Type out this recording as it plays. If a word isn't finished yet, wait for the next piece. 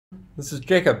This is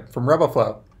Jacob from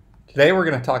RoboFlow. Today we're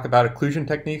going to talk about occlusion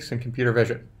techniques in computer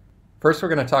vision. First, we're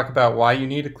going to talk about why you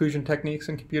need occlusion techniques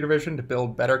in computer vision to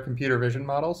build better computer vision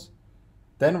models.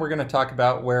 Then we're going to talk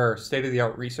about where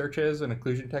state-of-the-art research is in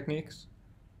occlusion techniques.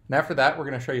 And after that, we're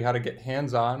going to show you how to get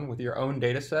hands-on with your own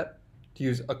data set to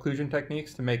use occlusion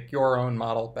techniques to make your own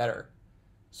model better.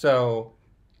 So,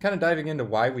 kind of diving into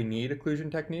why we need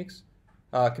occlusion techniques.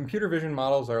 Computer vision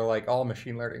models are like all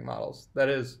machine learning models. That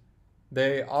is,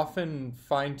 they often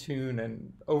fine-tune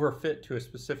and overfit to a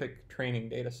specific training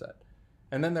data set.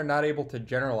 And then they're not able to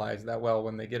generalize that well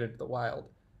when they get into the wild.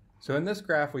 So in this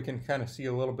graph, we can kind of see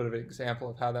a little bit of an example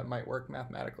of how that might work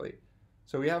mathematically.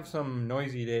 So we have some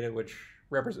noisy data which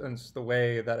represents the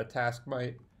way that a task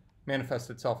might manifest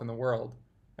itself in the world.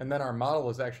 And then our model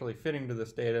is actually fitting to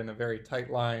this data in a very tight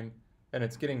line, and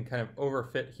it's getting kind of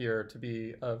overfit here to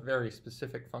be a very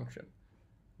specific function.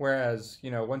 Whereas,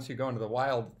 once you go into the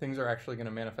wild, things are actually going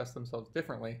to manifest themselves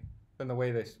differently than the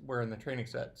way they were in the training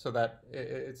set, so that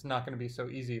it's not going to be so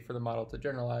easy for the model to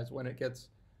generalize when it gets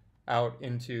out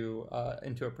into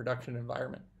a production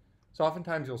environment. So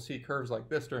oftentimes you'll see curves like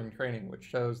this during training, which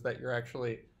shows that you're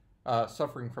actually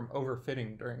suffering from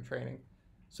overfitting during training.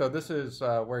 So this is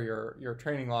where your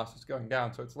training loss is going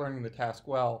down, so it's learning the task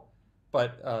well,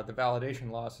 but the validation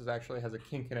loss actually has a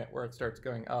kink in it where it starts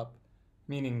going up,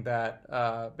 meaning that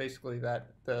basically that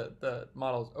the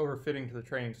model is overfitting to the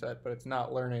training set, but it's not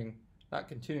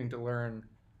continuing to learn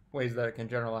ways that it can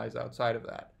generalize outside of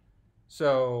that.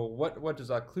 So what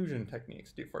does occlusion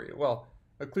techniques do for you? Well,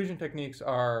 occlusion techniques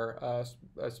are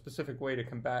a specific way to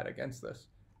combat against this.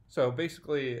 So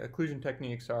basically, occlusion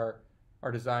techniques are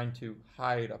designed to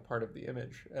hide a part of the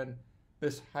image, and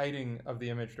this hiding of the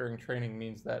image during training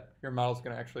means that your model is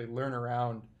going to actually learn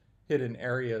around hidden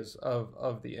areas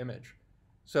of the image.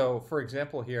 So for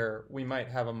example here, we might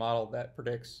have a model that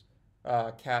predicts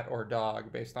cat or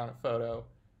dog based on a photo.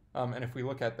 And if we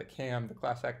look at the CAM, the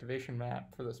class activation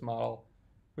map for this model,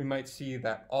 we might see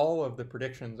that all of the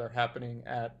predictions are happening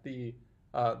at the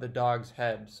dog's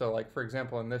head. So like, for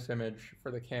example, in this image for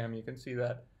the CAM, you can see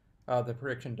that the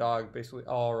prediction dog basically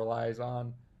all relies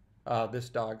on this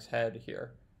dog's head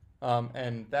here.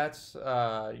 And that's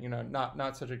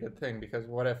not such a good thing, because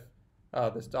what if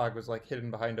this dog was like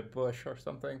hidden behind a bush or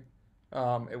something?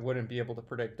 It wouldn't be able to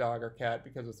predict dog or cat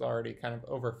because it's already kind of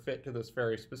overfit to this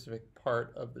very specific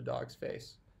part of the dog's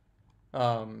face.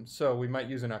 So we might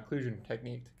use an occlusion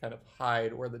technique to kind of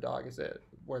hide where the dog is.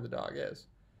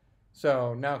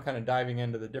 So now kind of diving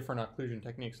into the different occlusion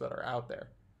techniques that are out there.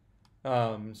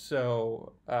 For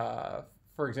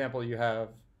example, you have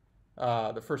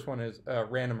the first one is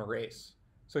random erase.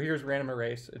 So here's random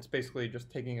erase. It's basically just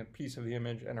taking a piece of the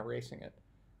image and erasing it.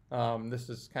 This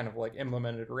is kind of like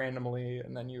implemented randomly,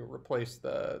 and then you replace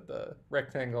the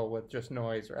rectangle with just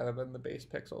noise rather than the base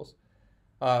pixels.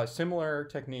 Similar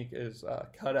technique is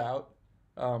cutout,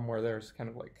 where there's kind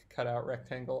of like cut out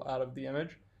rectangle out of the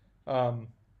image. The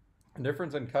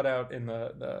difference in cutout in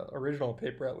the original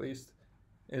paper, at least,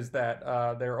 is that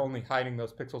they're only hiding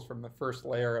those pixels from the first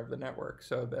layer of the network.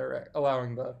 So they're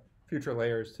allowing the future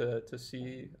layers to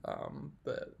see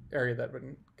the area that had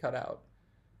been cut out.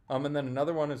 And then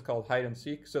another one is called hide and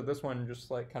seek. So this one just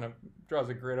like kind of draws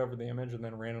a grid over the image and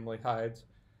then randomly hides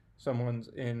someone's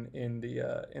in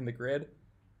the grid.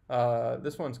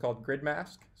 This one's called grid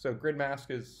mask. So grid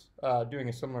mask is doing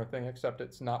a similar thing, except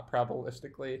it's not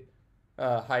probabilistically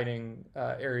hiding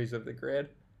areas of the grid.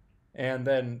 And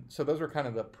then, so those were kind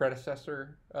of the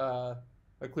predecessor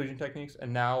occlusion techniques,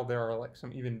 and now there are like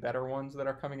some even better ones that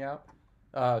are coming out.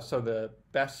 So the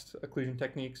best occlusion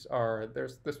techniques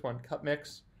there's this one,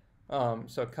 cutmix.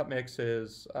 So cutmix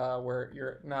is where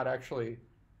you're not actually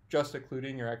just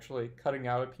occluding, you're actually cutting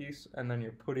out a piece and then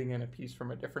you're putting in a piece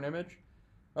from a different image.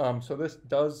 So this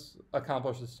does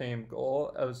accomplish the same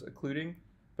goal as occluding,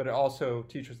 but it also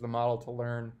teaches the model to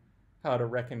learn how to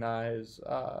recognize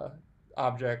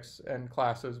objects and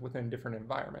classes within different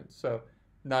environments. So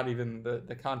not even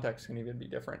the context can even be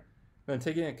different. Then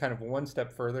taking it kind of one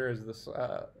step further is this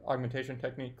augmentation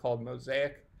technique called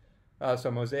Mosaic.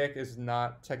 So Mosaic is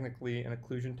not technically an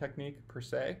occlusion technique per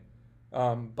se,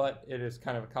 but it is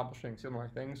kind of accomplishing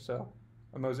similar things. So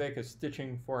a Mosaic is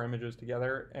stitching four images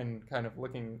together and kind of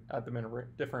looking at them in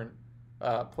different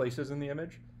places in the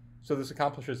image. So this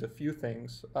accomplishes a few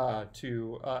things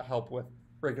to help with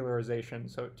regularization,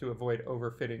 so to avoid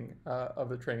overfitting of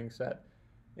the training set,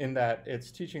 in that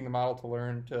it's teaching the model to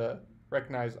learn to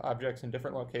recognize objects in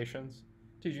different locations,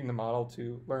 teaching the model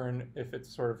to learn if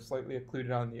it's sort of slightly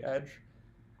occluded on the edge,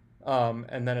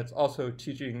 And then it's also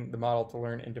teaching the model to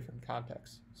learn in different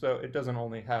contexts. So it doesn't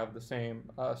only have the same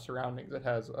surroundings, it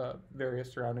has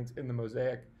various surroundings in the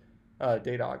Mosaic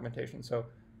data augmentation. So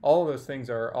all of those things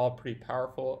are all pretty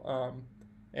powerful,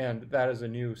 and that is a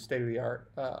new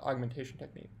state-of-the-art augmentation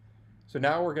technique. So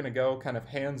now we're going to go kind of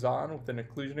hands-on with an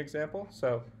occlusion example.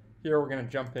 So here we're going to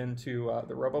jump into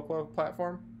the RoboFlow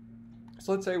platform.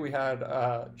 So let's say we had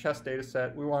a chess data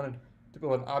set. We wanted to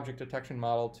build an object detection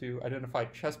model to identify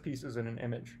chess pieces in an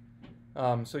image.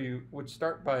 So you would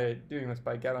start by doing this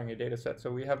by gathering a data set.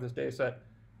 So we have this data set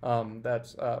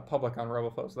that's public on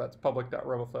RoboFlow. So that's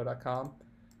public.roboflow.com.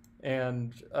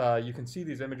 And you can see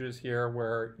these images here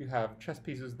where you have chess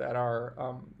pieces that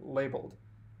are labeled.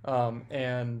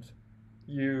 And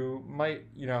you might,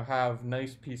 have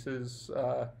nice pieces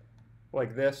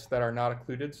like this that are not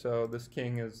occluded. So this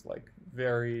king is like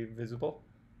very visible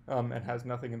and has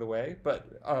nothing in the way.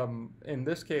 But in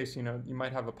this case, you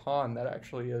might have a pawn that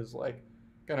actually is like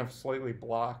kind of slightly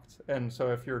blocked. And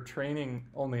so if you're training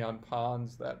only on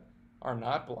pawns that are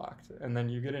not blocked, and then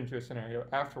you get into a scenario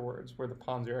afterwards where the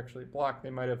pawns are actually blocked,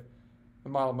 the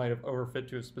model might have overfit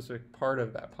to a specific part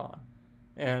of that pawn.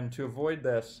 And to avoid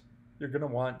this, you're going to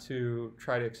want to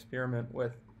try to experiment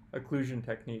with occlusion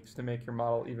techniques to make your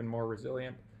model even more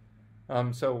resilient.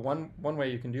 So one way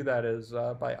you can do that is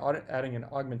by adding an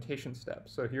augmentation step.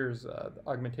 So here's the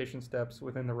augmentation steps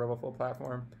within the RoboFlow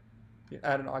platform. You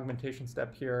add an augmentation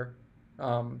step here.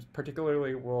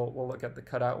 Particularly, we'll look at the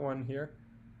cutout one here,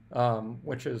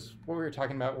 which is what we were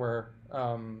talking about where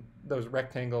those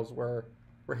rectangles were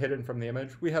hidden from the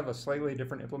image. We have a slightly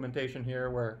different implementation here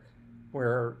where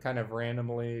we're kind of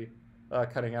randomly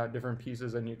cutting out different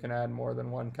pieces, and you can add more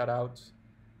than one cutout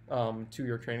to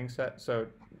your training set. So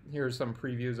here's some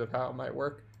previews of how it might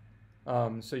work.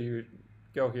 So you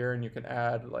go here and you can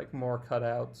add like more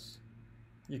cutouts.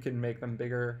 You can make them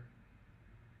bigger,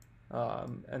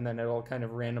 and then it'll kind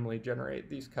of randomly generate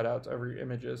these cutouts over your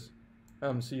images.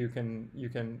 So you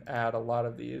can add a lot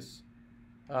of these.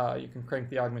 You can crank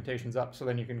the augmentations up, so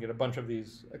then you can get a bunch of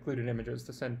these occluded images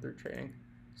to send through training.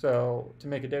 So to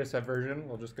make a dataset version,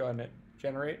 we'll just go ahead and hit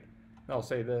generate. And I'll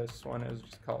say this one is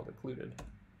just called occluded.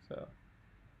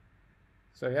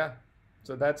 So yeah,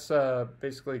 so that's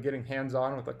basically getting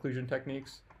hands-on with occlusion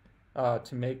techniques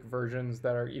to make versions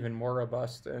that are even more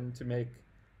robust and to make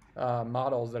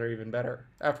models that are even better.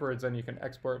 Afterwards, then you can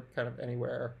export kind of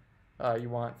anywhere you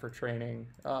want for training,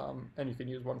 and you can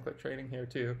use one-click training here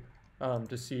too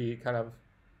to see kind of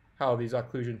how these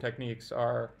occlusion techniques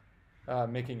are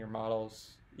making your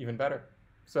models even better.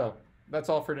 So that's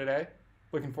all for today.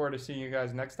 Looking forward to seeing you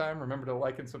guys next time. Remember to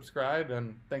like and subscribe,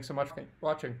 and thanks so much for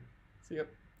watching. See you.